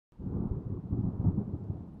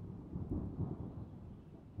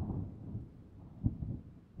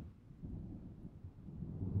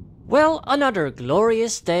Well, another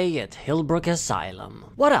glorious day at Hillbrook Asylum.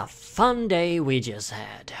 What a fun day we just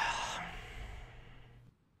had.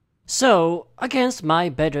 So, against my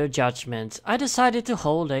better judgment, I decided to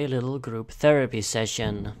hold a little group therapy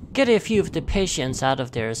session. Get a few of the patients out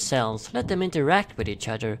of their cells, let them interact with each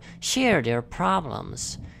other, share their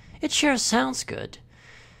problems. It sure sounds good.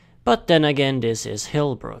 But then again, this is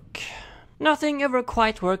Hillbrook. Nothing ever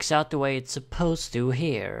quite works out the way it's supposed to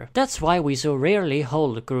here. That's why we so rarely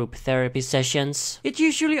hold group therapy sessions. It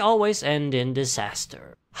usually always ends in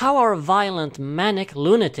disaster. How are violent, manic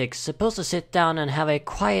lunatics supposed to sit down and have a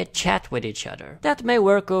quiet chat with each other? That may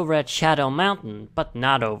work over at Shadow Mountain, but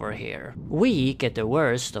not over here. We get the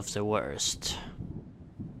worst of the worst.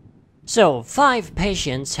 So, 5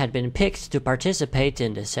 patients had been picked to participate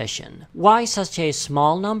in the session. Why such a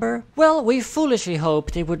small number? Well, we foolishly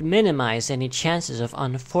hoped it would minimize any chances of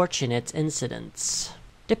unfortunate incidents.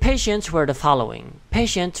 The patients were the following.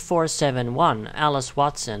 Patient 471, Alice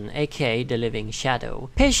Watson, aka The Living Shadow.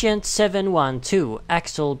 Patient 712,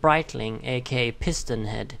 Axel Breitling, aka Piston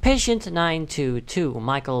Head. Patient 922,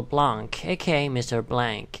 Michael Blanc, aka Mr.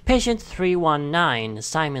 Blanc. Patient 319,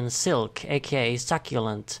 Simon Silk, aka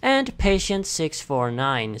Succulent. And patient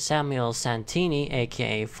 649, Samuel Santini,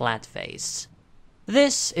 aka Flatface.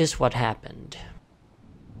 This is what happened.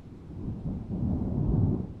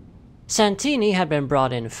 Santini had been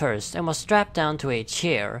brought in first and was strapped down to a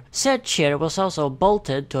chair. Said chair was also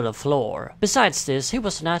bolted to the floor. Besides this, he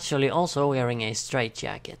was naturally also wearing a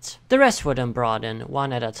straitjacket. The rest were then brought in,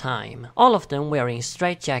 one at a time. All of them wearing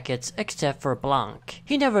straitjackets except for Blanc.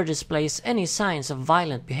 He never displays any signs of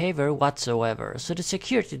violent behavior whatsoever, so the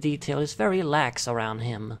security detail is very lax around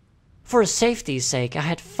him. For safety's sake, I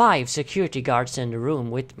had 5 security guards in the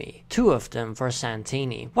room with me, 2 of them for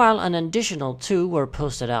Santini, while an additional 2 were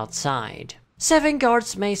posted outside. 7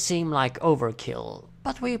 guards may seem like overkill,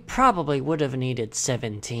 but we probably would have needed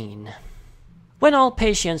 17. When all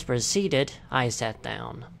patients were seated, I sat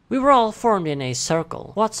down. We were all formed in a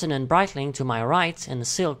circle, Watson and Breitling to my right and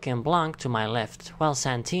Silk and Blanc to my left, while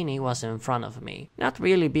Santini was in front of me. Not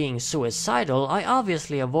really being suicidal, I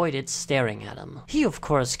obviously avoided staring at him. He of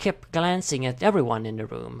course kept glancing at everyone in the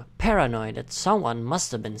room, paranoid that someone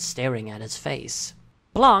must have been staring at his face.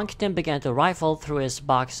 Blanc then began to rifle through his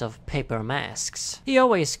box of paper masks. He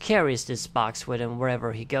always carries this box with him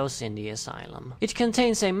wherever he goes in the asylum. It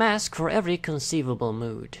contains a mask for every conceivable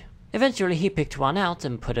mood. Eventually he picked one out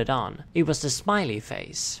and put it on. It was the smiley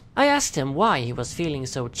face. I asked him why he was feeling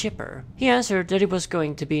so chipper. He answered that it was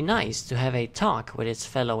going to be nice to have a talk with his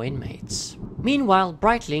fellow inmates. Meanwhile,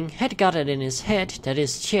 Breitling had got it in his head that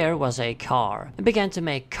his chair was a car, and began to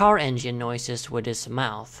make car engine noises with his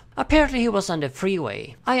mouth. Apparently he was on the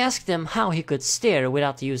freeway. I asked him how he could steer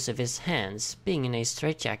without the use of his hands, being in a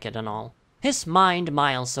straitjacket and all. His mind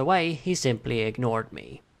miles away, he simply ignored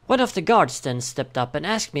me. One of the guards then stepped up and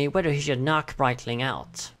asked me whether he should knock Breitling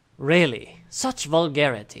out. Really? Such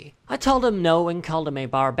vulgarity. I told him no and called him a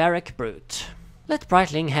barbaric brute. Let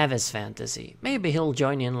Breitling have his fantasy. Maybe he'll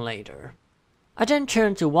join in later. I then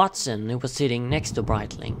turned to Watson, who was sitting next to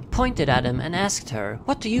Breitling, pointed at him and asked her,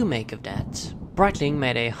 "What do you make of that?" Breitling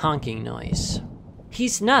made a honking noise.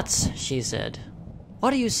 "He's nuts," she said.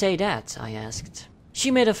 "Why do you say that?" I asked. She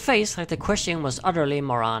made a face like the question was utterly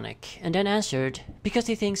moronic, and then answered, "Because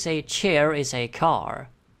he thinks a chair is a car."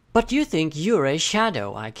 "But you think you're a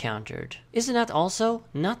shadow," I countered. "Isn't that also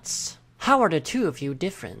nuts? How are the two of you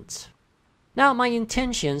different?" Now my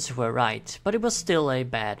intentions were right, but it was still a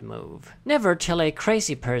bad move. Never tell a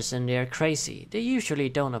crazy person they're crazy. They usually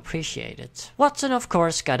don't appreciate it. Watson of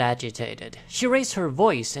course got agitated. She raised her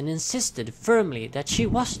voice and insisted firmly that she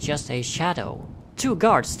was just a shadow. 2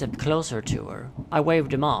 guards stepped closer to her. I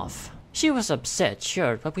waved them off. She was upset,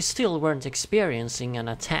 sure, but we still weren't experiencing an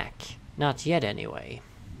attack. Not yet anyway.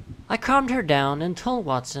 I calmed her down and told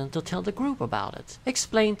Watson to tell the group about it.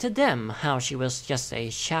 Explain to them how she was just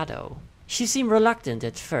a shadow. She seemed reluctant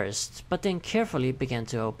at first, but then carefully began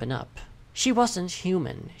to open up. She wasn't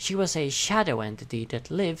human. She was a shadow entity that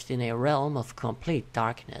lived in a realm of complete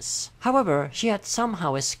darkness. However, she had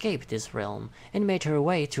somehow escaped this realm and made her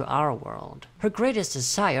way to our world. Her greatest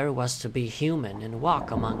desire was to be human and walk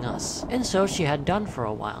among us, and so she had done for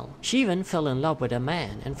a while. She even fell in love with a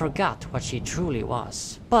man and forgot what she truly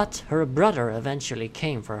was. But her brother eventually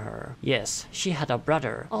came for her. Yes, she had a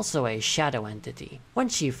brother, also a shadow entity. When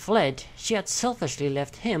she fled, she had selfishly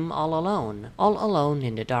left him all alone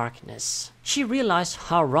in the darkness. She realized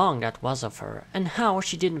how wrong that was of her, and how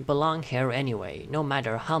she didn't belong here anyway, no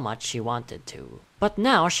matter how much she wanted to. But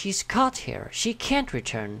now she's caught here. She can't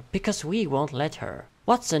return, because we won't let her.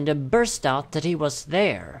 Watson then burst out that he was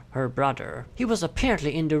there, her brother. He was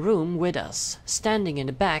apparently in the room with us, standing in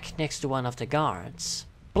the back next to one of the guards.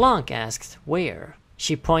 Blanc asked where.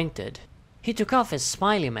 She pointed. He took off his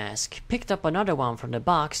smiley mask, picked up another one from the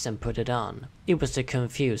box and put it on. It was a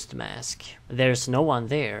confused mask. "There's no one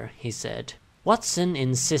there," he said. Watson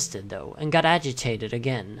insisted though, and got agitated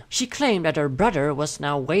again. She claimed that her brother was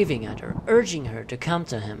now waving at her, urging her to come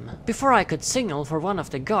to him. Before I could signal for one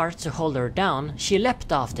of the guards to hold her down, she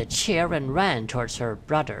leapt off the chair and ran towards her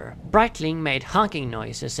brother. Breitling made honking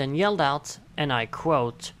noises and yelled out, and I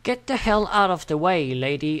quote, "Get the hell out of the way,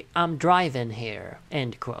 lady, I'm driving here,"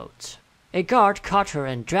 end quote. A guard caught her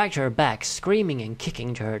and dragged her back, screaming and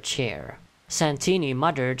kicking to her chair. Santini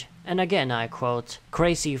muttered, and again I quote,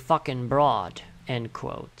 "Crazy fucking broad," end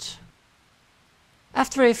quote.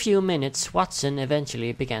 After a few minutes, Watson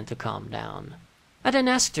eventually began to calm down. I then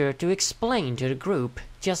asked her to explain to the group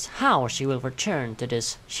just how she will return to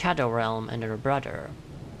this shadow realm and her brother.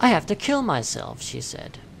 "I have to kill myself," she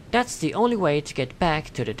said. "That's the only way to get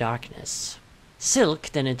back to the darkness." Silk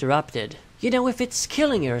then interrupted, "You know, if it's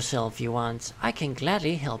killing yourself you want, I can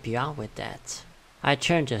gladly help you out with that." I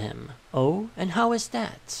turned to him. "Oh, and how is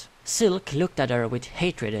that?" Silk looked at her with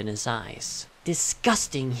hatred in his eyes.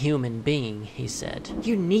 "Disgusting human being," he said.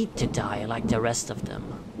 "You need to die like the rest of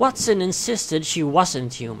them." Watson insisted she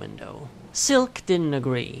wasn't human though. Silk didn't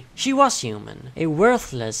agree. She was human. A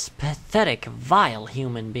worthless, pathetic, vile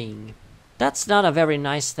human being. "That's not a very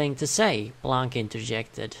nice thing to say," Blanc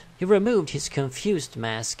interjected. He removed his confused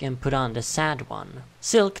mask and put on the sad one.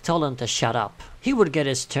 Silk told him to shut up. He would get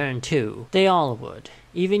his turn too. They all would.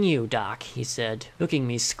 "Even you, Doc," he said, looking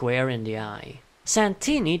me square in the eye.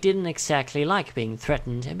 Santini didn't exactly like being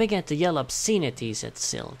threatened and began to yell obscenities at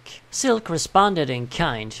Silk. Silk responded in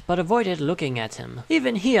kind, but avoided looking at him.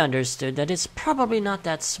 Even he understood that it's probably not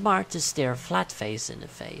that smart to stare flat-face in the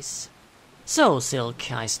face. "So,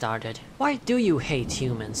 Silk," I started, "why do you hate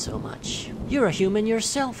humans so much? You're a human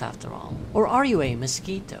yourself, after all. Or are you a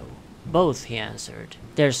mosquito?" "Both," he answered.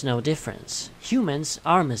 "There's no difference. Humans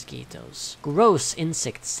are mosquitoes. Gross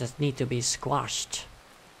insects that need to be squashed."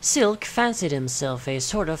 Silk fancied himself a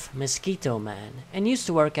sort of mosquito man, and used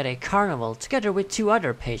to work at a carnival together with two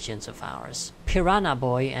other patients of ours, Piranha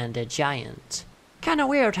Boy and the Giant. Kinda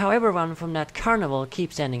weird how everyone from that carnival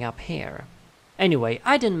keeps ending up here. Anyway,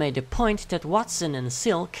 I then made the point that Watson and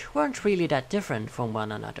Silk weren't really that different from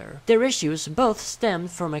one another. Their issues both stemmed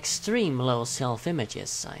from extreme low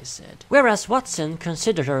self-images, I said. Whereas Watson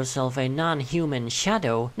considered herself a non-human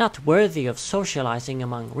shadow, not worthy of socializing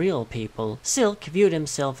among real people, Silk viewed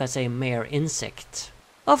himself as a mere insect.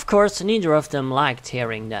 Of course, neither of them liked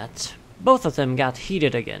hearing that. Both of them got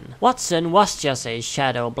heated again. Watson was just a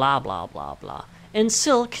shadow, blah blah blah blah, and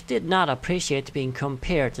Silk did not appreciate being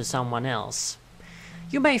compared to someone else.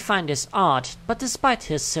 You may find this odd, but despite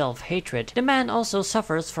his self-hatred, the man also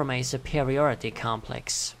suffers from a superiority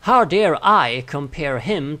complex. How dare I compare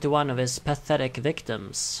him to one of his pathetic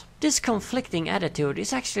victims? This conflicting attitude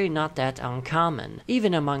is actually not that uncommon,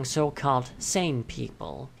 even among so-called sane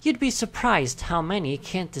people. You'd be surprised how many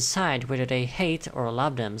can't decide whether they hate or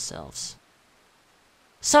love themselves.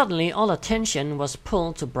 Suddenly, all attention was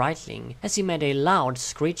pulled to Breitling as he made a loud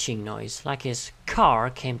screeching noise, like his car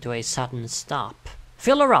came to a sudden stop.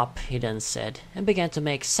 "Fill her up," he then said, and began to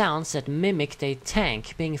make sounds that mimicked a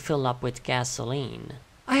tank being filled up with gasoline.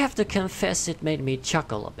 I have to confess it made me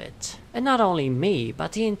chuckle a bit. And not only me,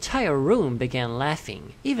 but the entire room began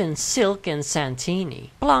laughing, even Silk and Santini.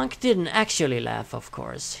 Blanc didn't actually laugh, of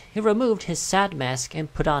course. He removed his sad mask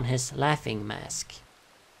and put on his laughing mask.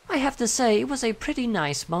 I have to say it was a pretty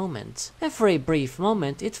nice moment, and for a brief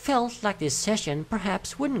moment it felt like this session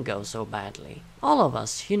perhaps wouldn't go so badly. All of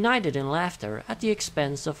us united in laughter at the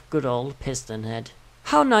expense of good old Piston Head.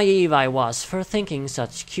 How naive I was for thinking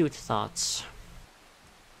such cute thoughts.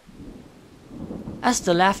 As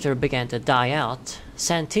the laughter began to die out,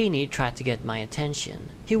 Santini tried to get my attention.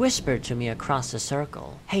 He whispered to me across the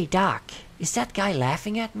circle, "Hey Doc, is that guy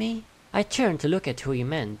laughing at me?" I turned to look at who he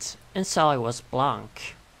meant, and saw it was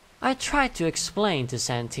Blanc. I tried to explain to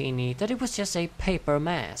Santini that it was just a paper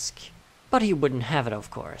mask. But he wouldn't have it,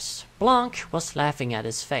 of course. Blanc was laughing at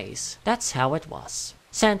his face. That's how it was.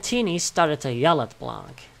 Santini started to yell at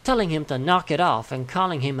Blanc, telling him to knock it off and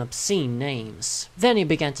calling him obscene names. Then he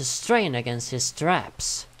began to strain against his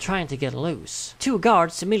straps, trying to get loose. Two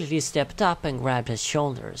guards immediately stepped up and grabbed his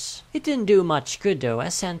shoulders. It didn't do much good though,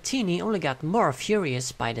 as Santini only got more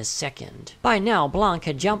furious by the second. By now, Blanc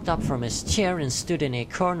had jumped up from his chair and stood in a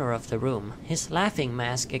corner of the room, his laughing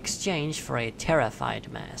mask exchanged for a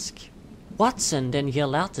terrified mask. Watson then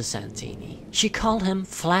yelled out to Santini. She called him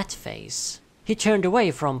Flatface. He turned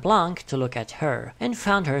away from Blanc to look at her, and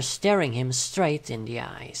found her staring him straight in the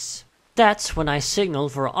eyes. That's when I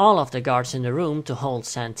signaled for all of the guards in the room to hold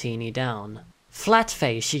Santini down.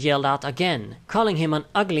 Flat-faced, she yelled out again, calling him an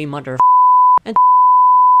ugly mother and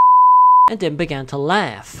then began to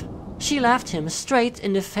laugh. She laughed him straight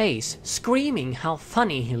in the face, screaming how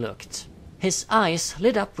funny he looked. His eyes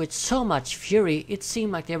lit up with so much fury it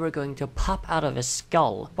seemed like they were going to pop out of his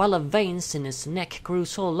skull, while the veins in his neck grew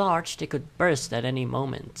so large they could burst at any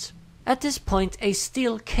moment. At this point, a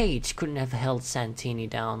steel cage couldn't have held Santini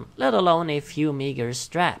down, let alone a few meager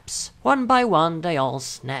straps. One by one, they all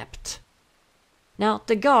snapped. Now,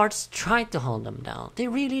 the guards tried to hold them down, they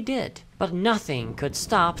really did, but nothing could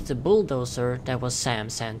stop the bulldozer that was Sam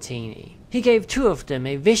Santini. He gave 2 of them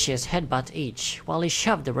a vicious headbutt each, while he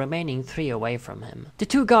shoved the remaining 3 away from him. The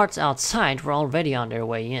 2 guards outside were already on their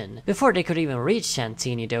way in. Before they could even reach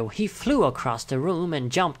Santini though, he flew across the room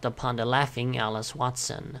and jumped upon the laughing Alice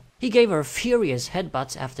Watson. He gave her furious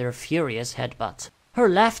headbutt after furious headbutt. Her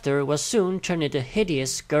laughter was soon turned into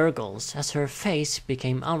hideous gurgles as her face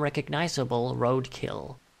became unrecognizable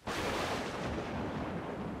roadkill.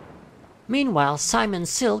 Meanwhile, Simon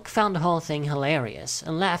Silk found the whole thing hilarious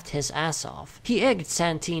and laughed his ass off. He egged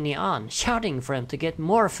Santini on, shouting for him to get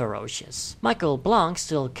more ferocious. Michael Blanc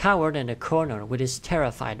still cowered in the corner with his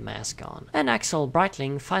terrified mask on, and Axel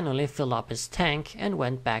Breitling finally filled up his tank and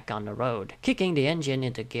went back on the road, kicking the engine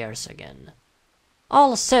into gears again.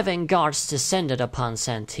 All 7 guards descended upon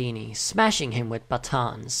Santini, smashing him with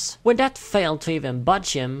batons. When that failed to even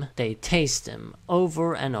budge him, they tased him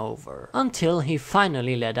over and over, until he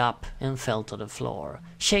finally let up and fell to the floor,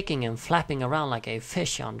 shaking and flapping around like a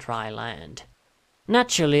fish on dry land.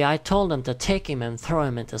 Naturally, I told them to take him and throw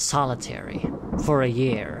him into solitary, for a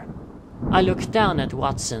year. I looked down at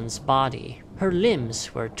Watson's body. Her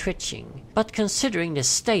limbs were twitching, but considering the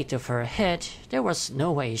state of her head, there was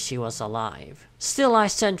no way she was alive. Still, I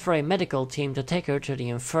sent for a medical team to take her to the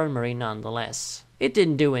infirmary nonetheless. It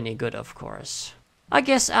didn't do any good, of course. I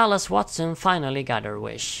guess Alice Watson finally got her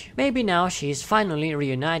wish. Maybe now she's finally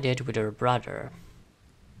reunited with her brother.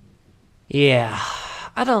 Yeah,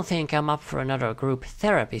 I don't think I'm up for another group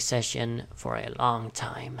therapy session for a long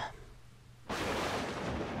time.